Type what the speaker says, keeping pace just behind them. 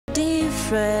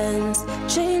difference,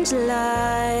 change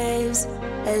lives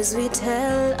as we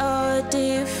tell our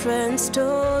different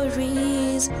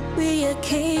stories. We are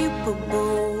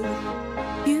capable,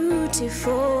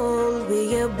 beautiful,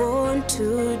 we are born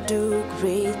to do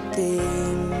great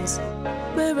things.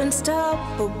 We're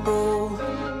unstoppable,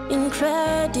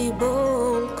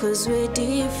 incredible, 'cause we're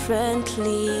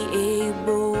differently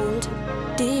abled,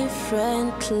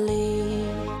 differently.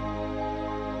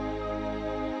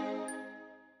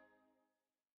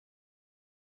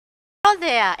 Hello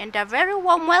there, and a very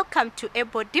warm welcome to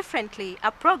Able Differently,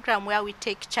 a program where we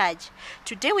take charge.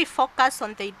 Today we focus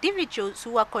on the individuals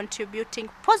who are contributing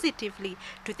positively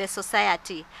to the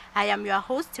society. I am your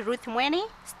host, Ruth Mweni.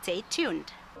 Stay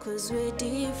tuned. 'Cause we're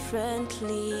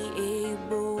differently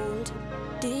abled,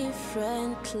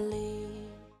 differently.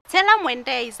 Stella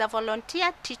Mwende is a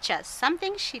volunteer teacher,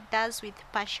 something she does with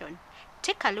passion.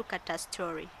 Take a look at her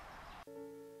story.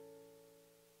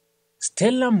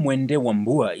 Stella Mwende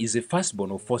Wambua is the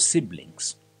firstborn of 4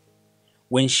 siblings.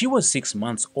 When she was 6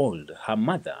 months old, her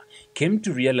mother came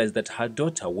to realize that her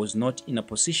daughter was not in a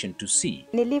position to see.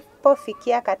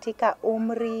 Nilipofikia katika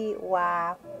umri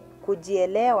wa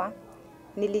kujielewa,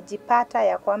 nilijipata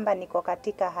ya kwamba niko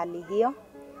katika hali hiyo.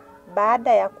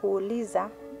 Baada ya kuuliza,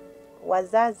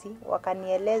 wazazi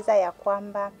wakanieleza ya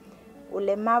kwamba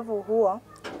ulemavu huo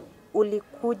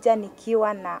ulikuja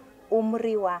nikiwa na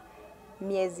umri wa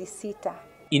miezi 6.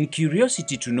 In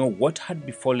curiosity to know what had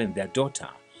befallen their daughter,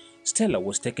 Stella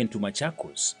was taken to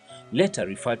Machakos, later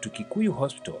referred to Kikuyu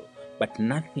Hospital, but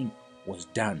nothing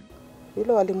was done.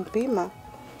 Vile walimpima,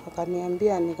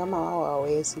 wakaniambia ni kama wao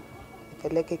hawezi,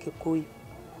 nipeleke Kikuyu.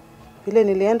 Vile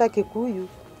nilienda Kikuyu,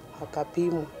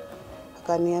 akapimwa.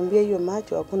 Akaniambia hiyo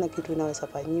macho hakuna kitu inaweza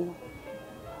fanyiwa.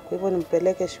 Kwa hivyo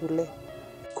nimpeleke shule.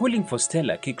 Schooling for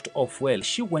Stella kicked off well.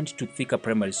 She went to Thika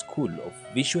Primary School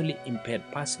of visually impaired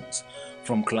persons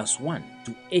from class 1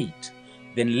 to 8.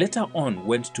 Then later on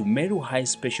went to Meru High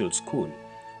Special School,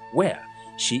 where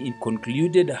she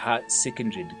concluded her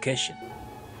secondary education.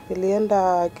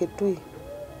 Nilienda Kitui.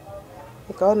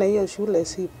 Nikaona hiyo shule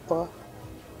si poa.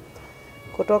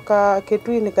 Kutoka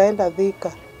Kitui nikaenda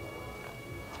Thika.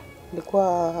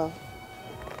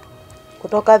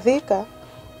 Kutoka Thika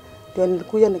ndio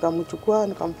nilikuja nikamchukua,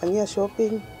 nikamfanyia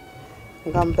shopping,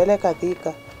 nikampeleka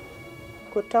Thika.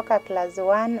 Kutoka class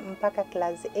 1 mpaka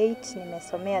class 8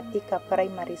 nimesomea Thika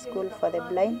Primary School for the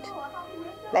Blind.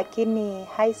 Lakini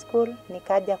high school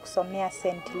nikaja kusomea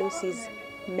St. Lucy's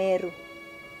Meru.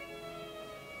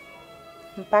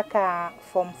 Mpaka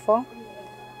form 4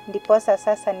 ndiposa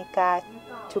sasa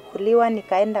nikachukuliwa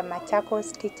nikaenda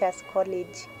Machakos Teachers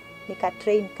College.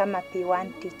 Nika-train kama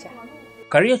P1 teacher.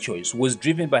 Career choice was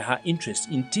driven by her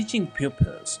interest in teaching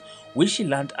pupils, which she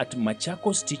learned at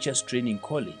Machakos Teachers Training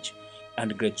College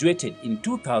and graduated in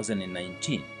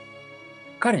 2019.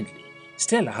 Currently,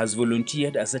 Stella has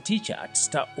volunteered as a teacher at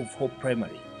Star of Hope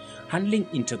Primary, handling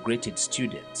integrated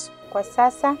students. Kwa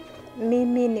sasa,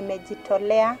 mimi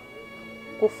nimejitolea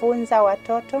kufunza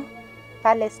watoto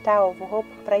pale Star of Hope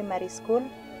Primary School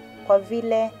kwa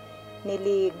vile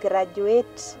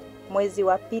niligraduate mwezi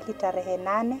wa pili tarehe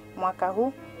 8 mwaka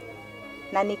huu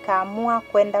na nikaamua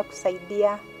kwenda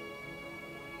kusaidia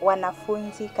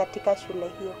wanafunzi katika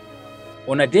shule hiyo.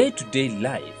 On a day-to-day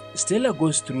life, Stella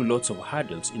goes through lots of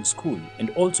hurdles in school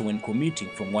and also when commuting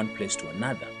from one place to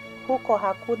another. Huko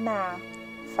hakuna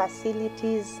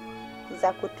facilities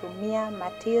za kutumia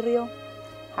material,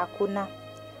 hakuna.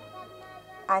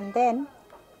 And then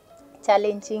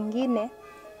challenge nyingine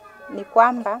ni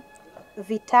kwamba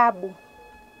vitabu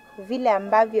vile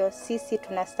ambavyo sisi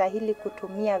tunastahili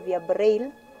kutumia vya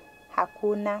braille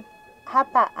hakuna.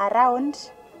 Hapa around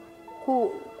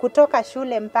kutoka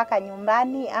shule mpaka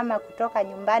nyumbani ama kutoka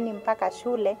nyumbani mpaka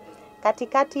shule,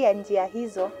 katikati ya njia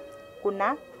hizo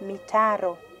kuna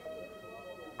mitaro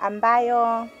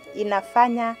ambayo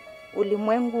inafanya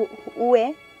ulimwengu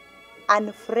uwe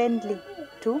unfriendly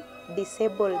to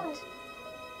disabled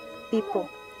people.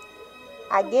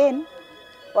 Again,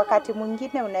 wakati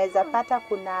mwingine unaweza pata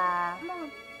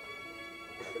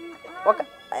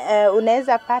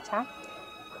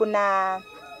kuna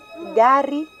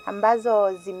gari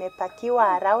ambazo zimepakiwa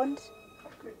around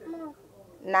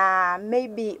na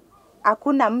maybe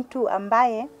hakuna mtu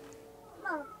ambaye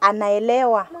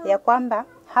anaelewa ya kwamba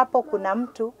hapo kuna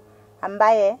mtu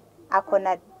ambaye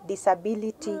akona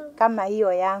disability kama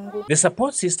hiyo yangu. The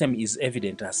support system is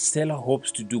evident as Stella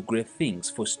hopes to do great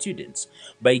things for students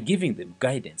by giving them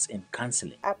guidance and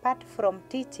counseling. Apart from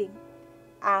teaching,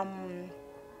 I'm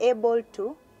able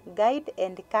to guide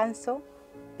and counsel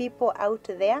people out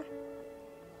there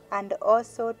and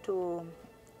also to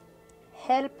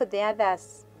help the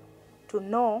others to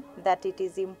know that it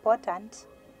is important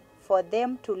for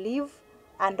them to live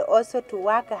and also to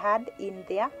work hard in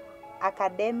their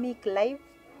academic life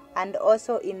and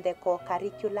also in the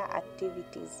co-curricular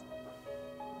activities,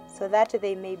 so that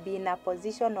they may be in a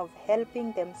position of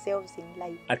helping themselves in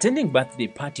life. Attending birthday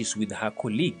parties with her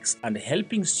colleagues and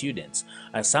helping students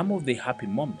are some of the happy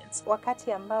moments.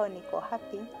 Wakati ambao niko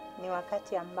happy ni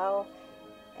wakati ambao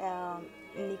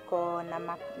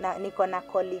niko na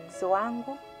colleagues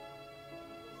wangu,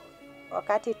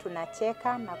 wakati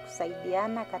tunacheka na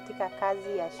kusaidiana katika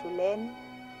kazi ya shuleni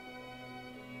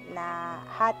na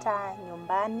hata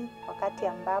nyumbani, wakati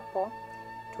ambapo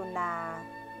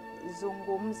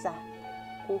tunazungumza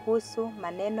kuhusu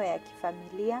maneno ya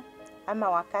kifamilia, ama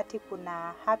wakati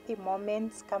kuna happy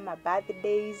moments kama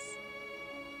birthday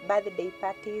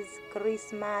parties,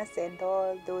 Christmas and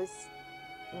all those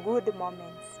good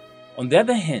moments. On the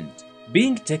other hand,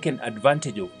 being taken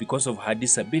advantage of because of her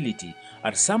disability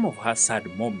are some of her sad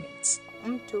moments.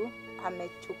 Mtu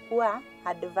amechukua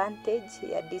advantage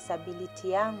ya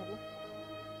disability yangu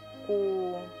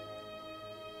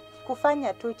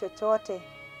kufanya tu chochote,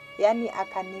 yani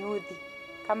akaniudhi.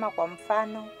 Kama kwa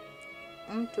mfano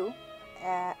mtu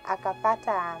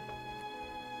akapata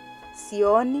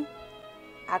sioni,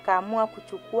 akaamua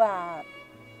kuchukua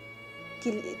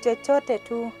chochote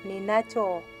tu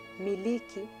ninacho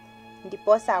miliki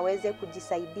ndiposa aweze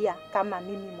kujisaidia kama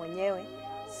mimi mwenyewe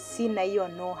sina hiyo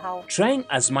know-how. Trying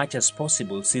as much as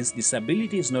possible, since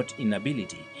disability is not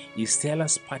inability, is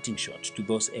Stella's parting shot to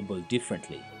those able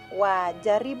differently.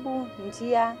 Wajaribu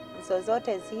njia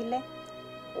zozote zile,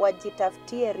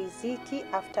 wajitafutie riziki.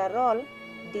 After all,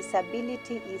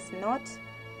 disability is not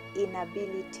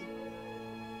inability.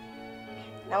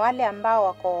 Na wale ambao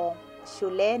wako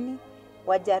shuleni,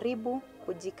 wajaribu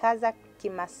kujikaza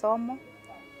kimasomo,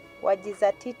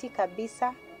 wajizatiti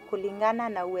kabisa kulingana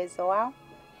na uwezo wao,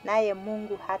 naye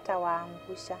Mungu hata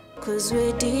waangusha. 'Cause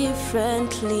we're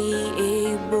differently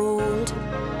abled,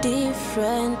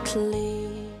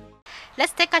 differently.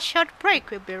 Let's take a short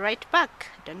break. We'll be right back.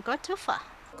 Don't go too far.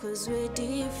 'Cause we're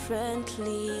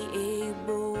differently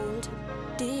abled,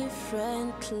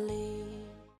 differently.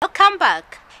 Welcome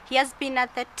back. He has been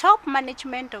at the top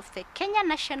management of the Kenya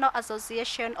National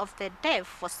Association of the Deaf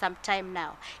for some time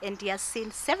now, and he has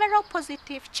seen several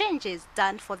positive changes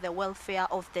done for the welfare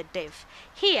of the deaf.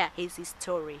 Here is his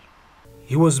story.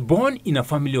 He was born in a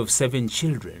family of 7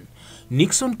 children.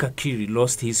 Nixon Kakiri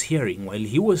lost his hearing while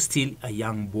he was still a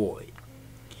young boy.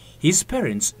 His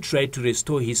parents tried to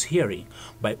restore his hearing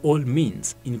by all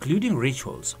means, including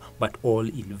rituals, but all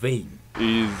in vain.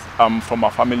 I'm from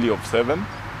a family of 7.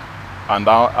 And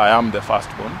I am the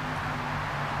firstborn.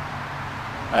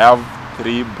 I have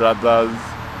 3 brothers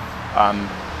and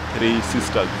 3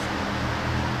 sisters.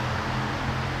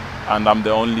 And I'm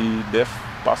the only deaf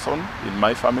person in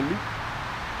my family.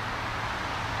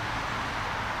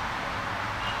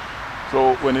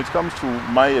 So when it comes to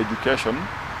my education,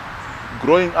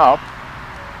 growing up,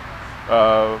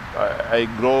 I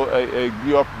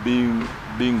grew up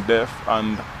being deaf,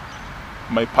 and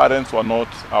my parents were not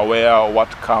aware of what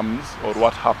comes or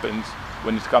what happens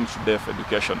when it comes to deaf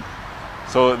education.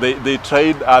 So they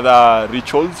tried other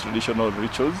rituals, traditional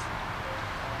rituals,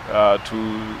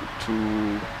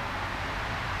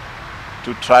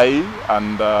 to try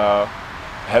and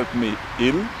help me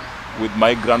heal with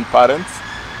my grandparents.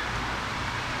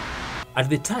 At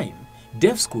the time,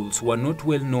 deaf schools were not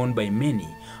well known by many,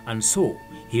 and so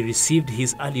he received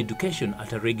his early education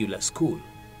at a regular school.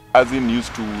 Cousin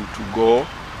used to go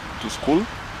to school,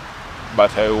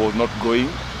 but I was not going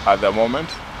at the moment.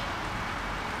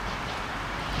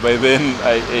 By then,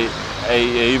 I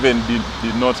even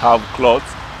did not have clothes,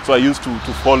 so I used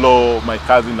to follow my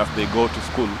cousin as they go to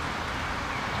school.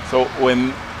 So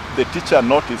when the teacher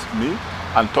noticed me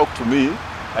and talked to me,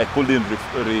 I couldn't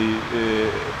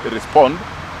respond,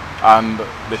 and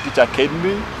the teacher caned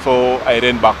me, so I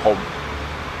ran back home.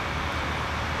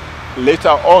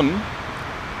 Later on,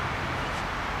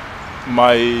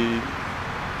 my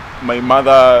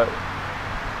mother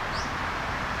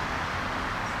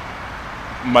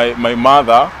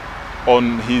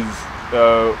on his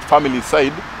family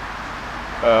side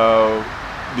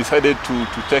decided to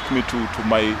take me to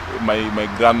my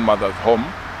grandmother's home,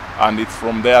 and it's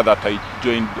from there that I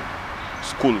joined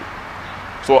school.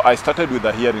 So I started with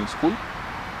a hearing school,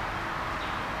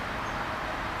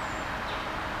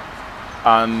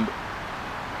 and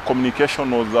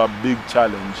communication was a big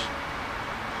challenge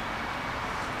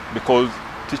because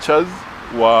teachers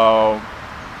were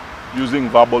using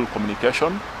verbal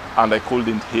communication and I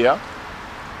couldn't hear.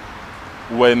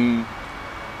 When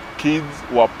kids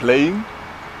were playing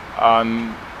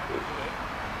and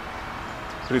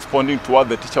responding to what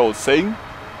the teacher was saying.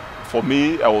 For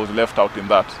me, I was left out in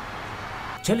that.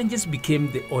 Challenges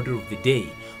became the order of the day,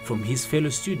 from his fellow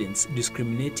students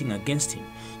discriminating against him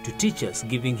to teachers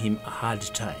giving him a hard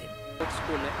time.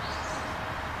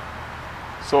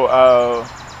 So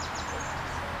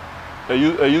I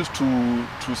used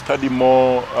to study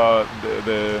more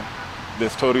the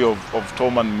story of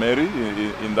Tom and Mary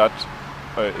in that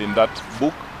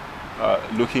book,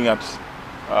 looking at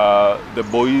the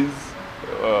boys,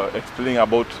 explaining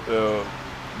about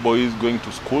boys going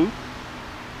to school,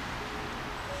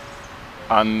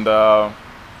 and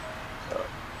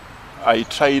I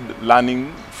tried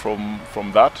learning from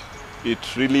that.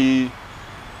 It really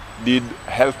did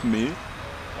help me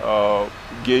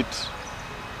get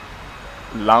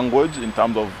language in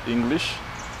terms of English.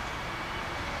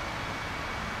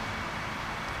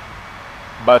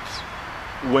 But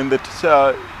when the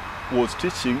teacher was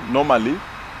teaching, normally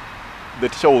the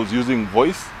teacher was using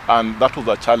voice, and that was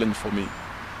a challenge for me.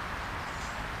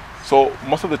 So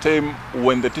most of the time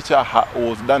when the teacher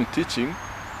was done teaching,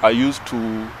 I used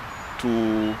to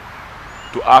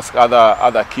ask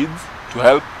other kids to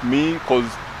help me, because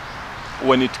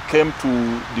when it came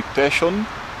to dictation,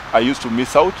 I used to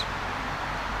miss out.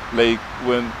 Like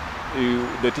when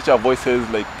the teacher voices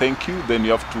like thank you, then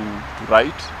you have to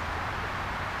write.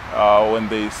 When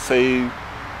they say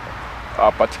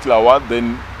a particular word,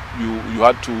 then you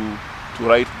had to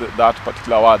write that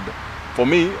particular word. For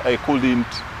me, I couldn't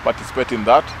participate in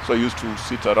that, so I used to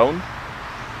sit around.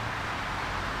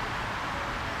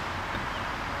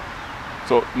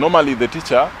 So normally the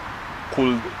teacher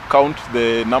could count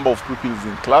the number of pupils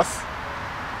in class,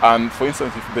 and for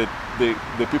instance, if the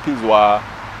pupils were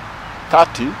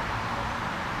 30,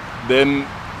 then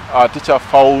our teacher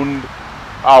found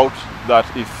out that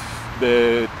if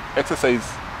the exercise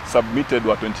submitted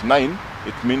were 29,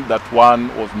 it means that one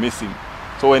was missing.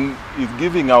 So when he's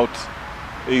giving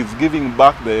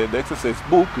back the exercise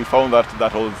book, we found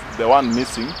that was the one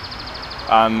missing,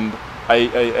 and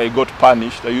I got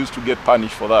punished. I used to get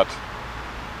punished for that.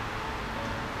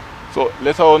 So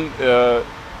later on,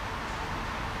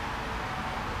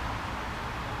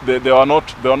 they were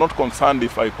not concerned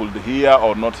if I could hear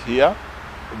or not hear.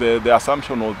 The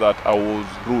assumption was that I was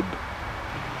rude,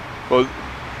 because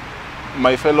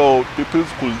my fellow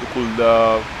pupils could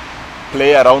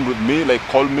play around with me, like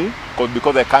call me,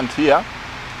 because I can't hear.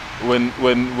 When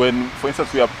for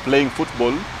instance we are playing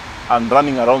football and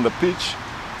running around the pitch,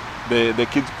 the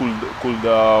kids could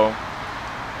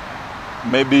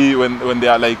maybe when they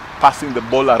are like passing the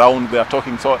ball around, they are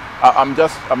talking. So I'm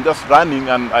just running,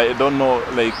 and I don't know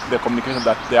like the communication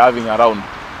that they're having around.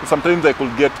 Sometimes I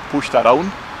could get pushed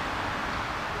around,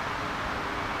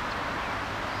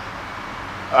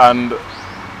 and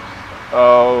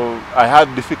I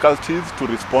had difficulties to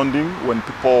responding when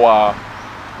people were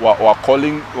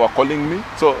calling me.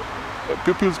 So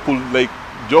pupils could like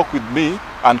joke with me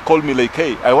and call me like,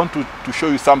 hey, I want to show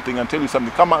you something and tell you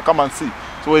something, come and see.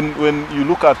 So when you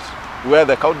look at where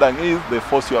the countdown is, they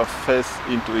force your face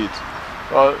into it.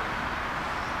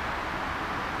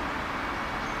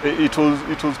 It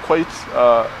was quite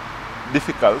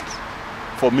difficult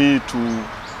for me to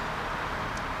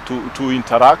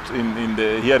interact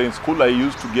here in school. I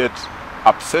used to get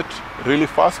upset really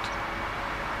fast,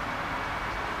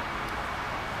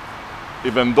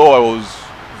 even though I was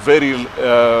very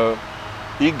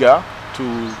eager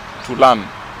to learn.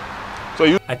 So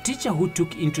a teacher who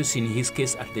took interest in his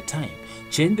case at the time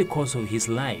changed the course of his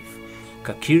life.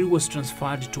 Kakiri was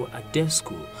transferred to a deaf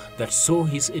school that saw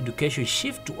his education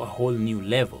shift to a whole new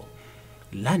level.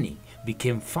 Learning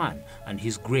became fun and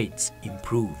his grades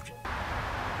improved.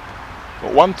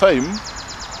 One time,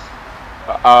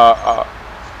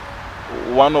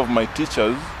 one of my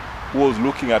teachers who was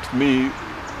looking at me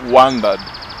wondered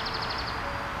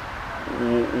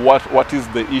what is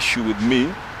the issue with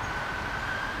me.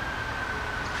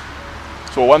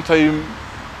 So one time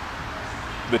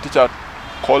the teacher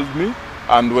called me,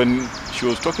 and when she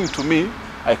was talking to me,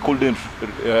 I couldn't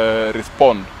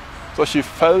respond. So she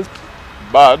felt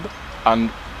bad and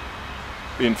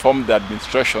informed the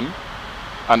administration,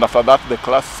 and after that the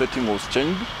class setting was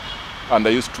changed and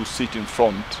I used to sit in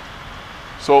front.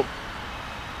 So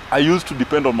I used to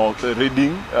depend on my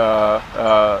reading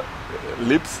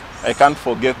lips. I can't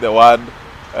forget the word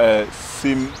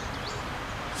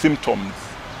symptoms.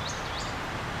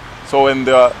 So when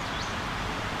they are,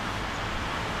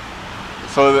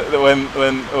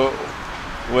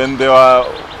 when they were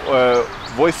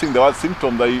voicing the word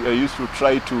symptoms, I used to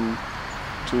try to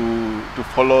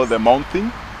follow the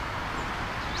mouthing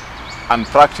and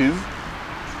practice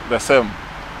the same.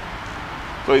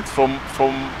 So it's from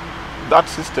that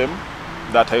system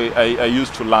that I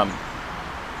used to learn.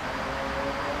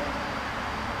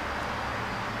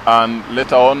 And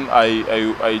later on,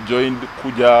 I joined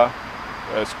Kuja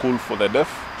School for the Deaf.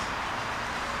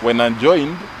 When I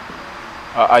joined,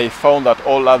 I found that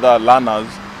all other learners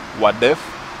were deaf,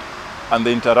 and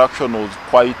the interaction was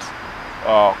quite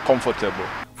comfortable.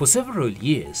 For several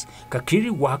years,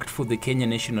 Kakiri worked for the Kenya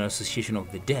National Association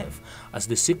of the Deaf as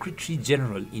the Secretary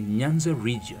General in Nyanza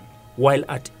region. While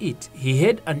at it, he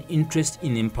had an interest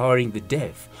in empowering the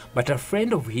deaf, but a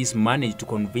friend of his managed to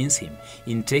convince him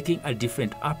in taking a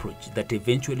different approach that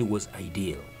eventually was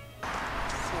ideal.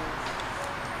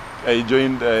 I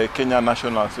joined the Kenya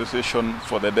National Association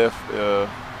for the Deaf,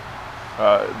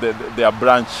 their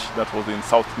branch that was in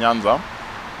South Nyanza.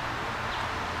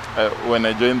 When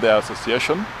I joined the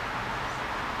association,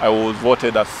 I was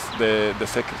voted as the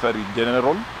Secretary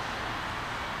General,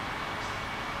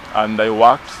 and I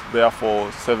worked there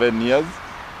for 7 years,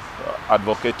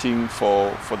 advocating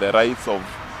for the rights of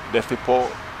deaf people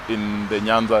in the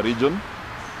Nyanza region.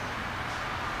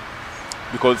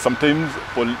 Because sometimes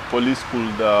police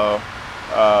could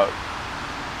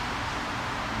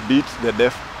beat the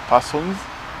deaf persons,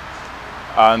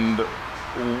 and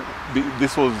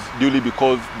this was due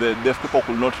because the deaf people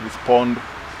could not respond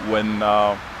when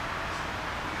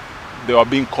they were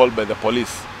being called by the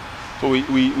police. So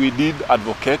we did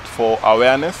advocate for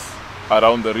awareness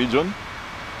around the region.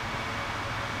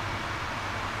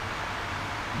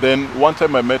 Then one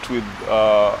time I met with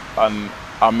an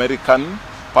American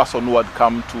person who had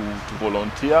come to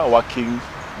volunteer working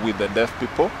with the deaf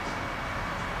people,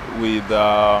 with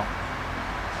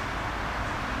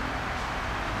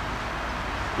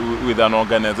an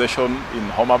organization in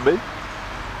Homa Bay.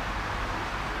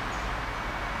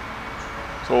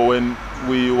 So when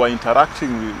we were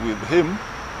interacting with him,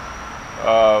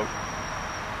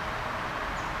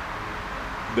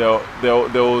 there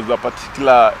was a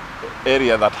particular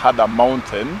area that had a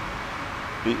mountain,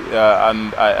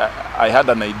 and I had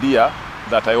an idea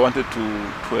that I wanted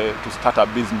to start a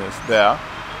business there,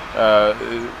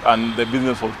 and the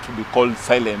business was to be called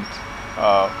Silent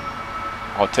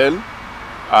Hotel,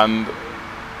 and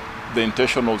the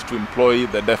intention was to employ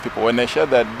the deaf people. When I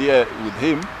shared the idea with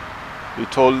him, he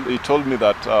told me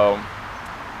that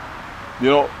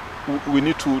we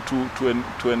need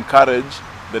to encourage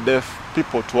the deaf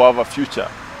people to have a future.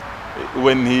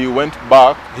 When he went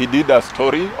back, he did a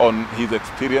story on his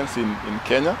experience in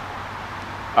Kenya,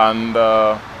 and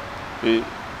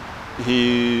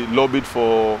he lobbied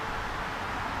for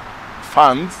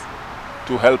funds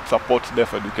to help support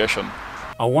deaf education.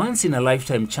 A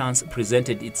once-in-a-lifetime chance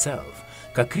presented itself.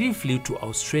 Kakiri flew to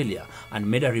Australia and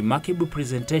made a remarkable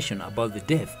presentation about the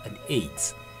deaf and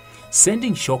AIDS,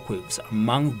 sending shockwaves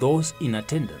among those in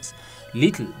attendance.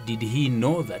 Little did he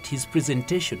know that his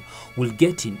presentation will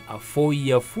get him a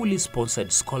 4-year fully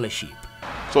sponsored scholarship.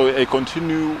 So I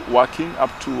continue working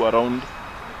up to around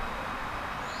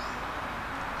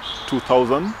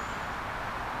 2000.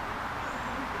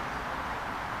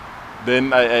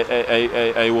 Then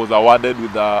I was awarded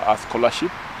with a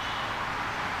scholarship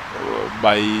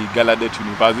by Gallaudet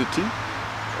University,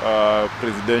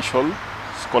 presidential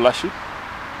scholarship.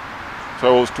 So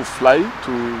I was to fly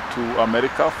to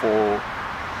America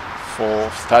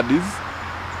for studies,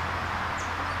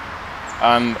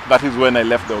 and that is when I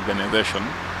left the organization,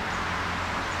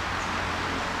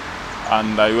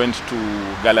 and I went to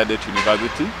Gallaudet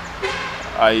University.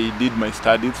 I did my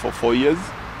studies for 4 years,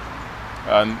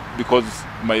 and because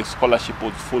my scholarship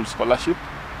was full scholarship,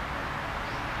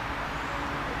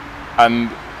 and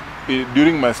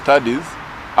during my studies,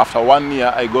 after 1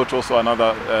 year, I got also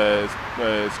another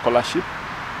scholarship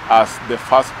as the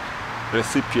first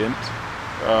recipient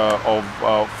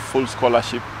of full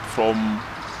scholarship from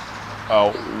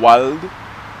World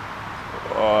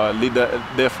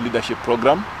Deaf Leadership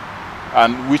Program,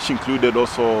 and which included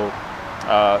also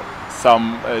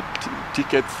some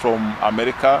tickets from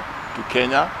America to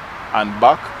Kenya and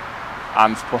back,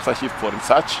 and sponsorship for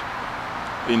research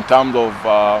in terms of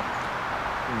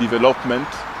development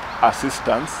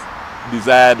assistance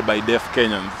desired by deaf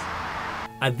Kenyans.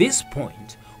 At this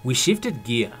point, we shifted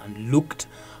gear and looked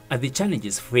at the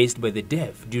challenges faced by the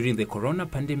deaf during the corona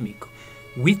pandemic,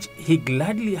 which he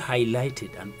gladly highlighted,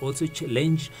 and also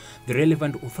challenged the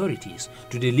relevant authorities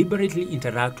to deliberately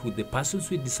interact with the persons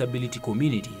with disability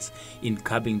communities in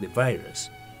curbing the virus.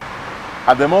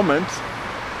 At the moment,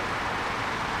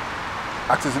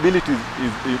 accessibility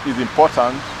is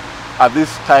important at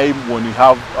this time when we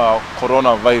have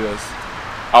coronavirus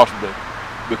outbreak,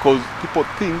 because people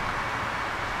think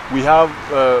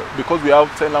because we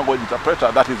have sign language interpreter,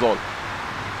 that is all.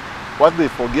 what they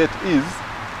forget is,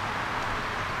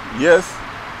 yes,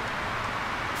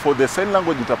 for the sign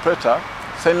language interpreter,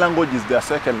 sign language is their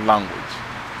second language.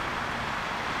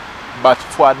 But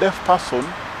for a deaf person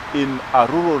in a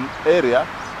rural area,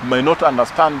 may not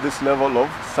understand this level of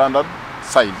standard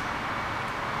sign.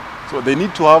 So they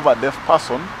need to have a deaf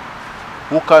person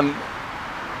who can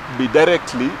be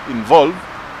directly involved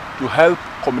to help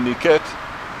communicate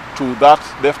to that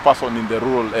deaf person in the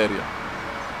rural area.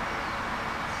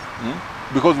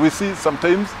 Because we see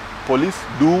sometimes police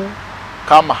do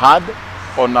come hard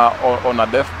on a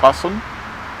deaf person.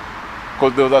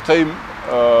 Because there was a time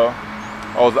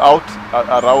I was out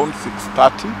at around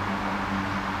 6:30.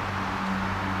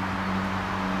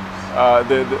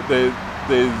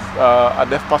 There's a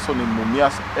deaf person in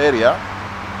Mumias area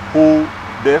who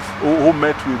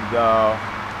met with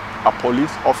a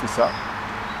police officer,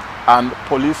 and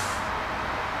police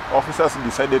officers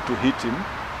decided to hit him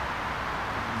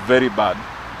very bad,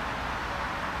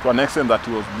 to an extent that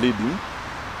he was bleeding.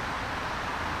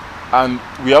 And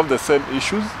we have the same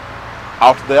issues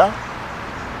out there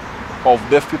of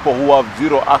deaf people who have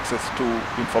zero access to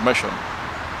information.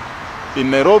 In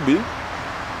Nairobi,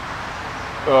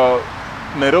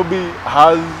 Nairobi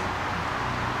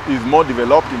is more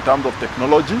developed in terms of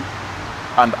technology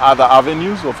and other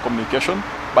avenues of communication,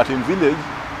 but in village,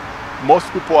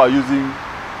 most people are using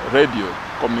radio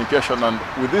communication, and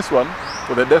with this one,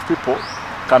 for the deaf people,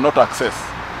 cannot access.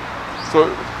 So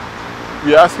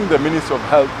we are asking the Ministry of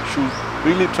Health should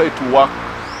really try to work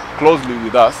closely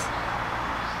with us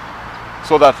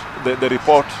so that the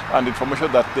report and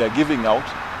information that they are giving out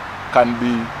can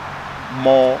be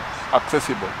more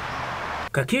accessible.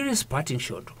 Kakiri's parting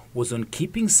shot was on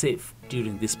keeping safe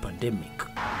during this pandemic.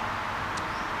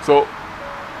 So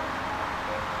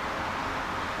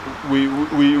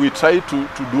we try to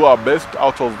do our best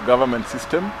out of government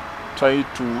system, try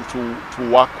to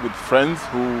work with friends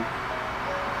who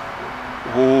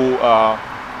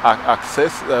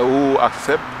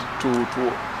accept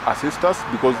to assist us,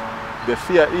 because the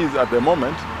fear is at the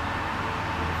moment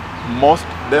most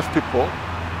deaf people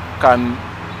can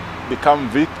become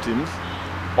victims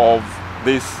of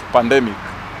this pandemic,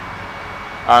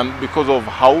 and because of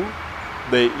how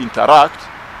they interact,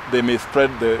 they may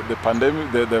spread the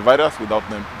pandemic, the virus, without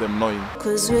them knowing.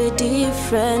 'Cause we're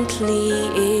differently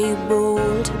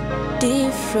abled,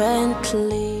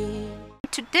 differently. In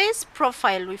today's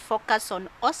profile, we focus on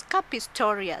Oscar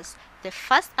Pistorius, the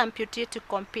first amputee to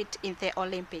compete in the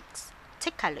Olympics.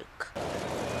 Take a look.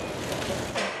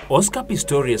 Oscar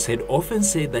Pistorius had often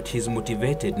said that he's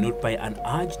motivated not by an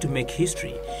urge to make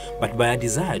history, but by a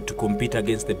desire to compete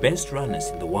against the best runners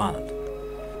in the world.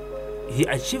 He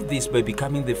achieved this by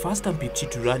becoming the first amputee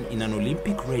to run in an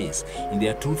Olympic race in the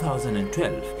year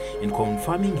 2012 and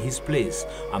confirming his place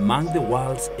among the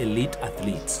world's elite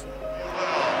athletes.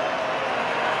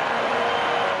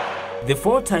 The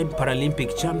four-time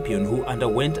Paralympic champion, who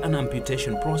underwent an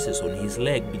amputation process on his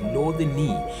leg below the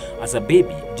knee as a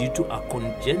baby due to a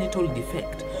congenital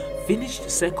defect, finished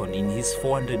second in his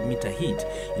 400-meter heat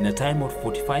in a time of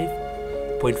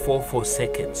 45.44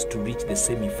 seconds to reach the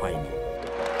semi-final.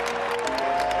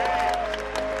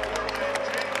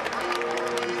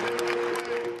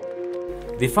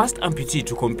 The first amputee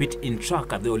to compete in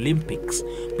track at the Olympics,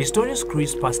 Pistorius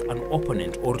cruised past an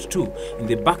opponent or two in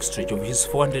the backstretch of his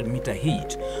 400-meter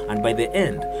heat, and by the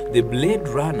end, the Blade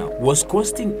Runner was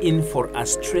coasting in for a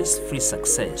stress-free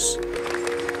success.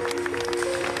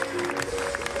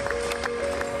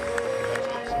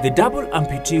 The double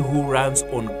amputee, who runs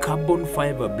on carbon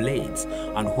fiber blades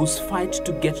and whose fight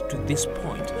to get to this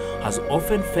point has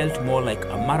often felt more like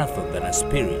a marathon than a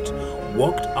sprint,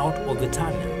 walked out of the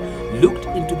tunnel, looked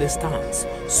into the stands,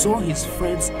 saw his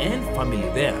friends and family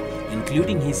there,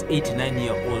 including his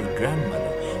 89-year-old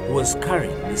grandmother, who was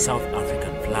carrying the South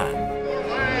African flag.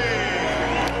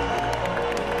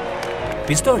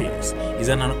 Pistorius is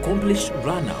an accomplished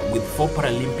runner with 4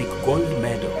 Paralympic gold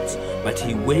medals, but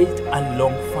he waged a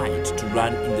long fight to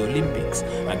run in the Olympics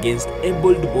against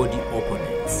able-bodied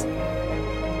opponents.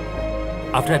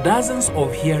 After dozens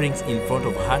of hearings in front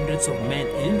of hundreds of men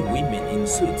and women in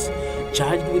suits,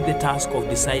 charged with the task of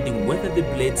deciding whether the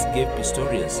blades gave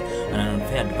Pistorius an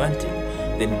unfair advantage,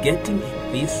 then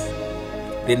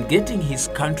getting his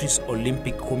country's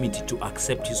Olympic committee to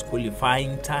accept his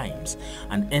qualifying times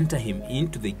and enter him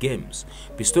into the games,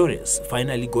 Pistorius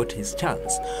finally got his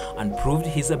chance and proved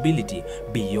his ability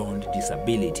beyond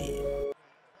disability.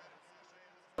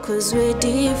 'Cause we're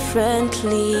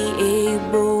differently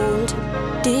abled,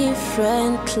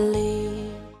 differently.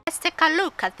 Let's take a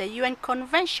look at the UN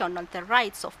Convention on the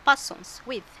Rights of Persons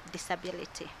with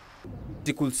Disability.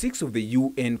 Article 6 of the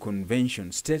UN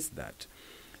Convention states that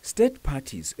state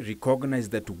parties recognize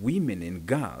that women and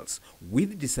girls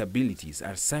with disabilities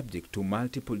are subject to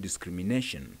multiple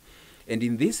discrimination, and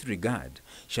in this regard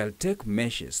shall take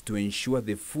measures to ensure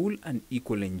the full and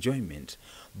equal enjoyment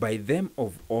by them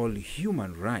of all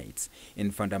human rights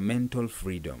and fundamental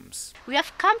freedoms. We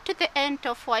have come to the end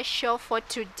of our show for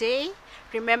today.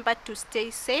 Remember to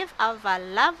stay safe, have a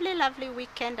lovely, lovely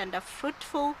weekend and a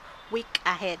fruitful week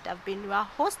ahead. I've been your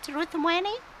host, Ruth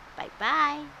Mweni.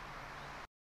 Bye-bye.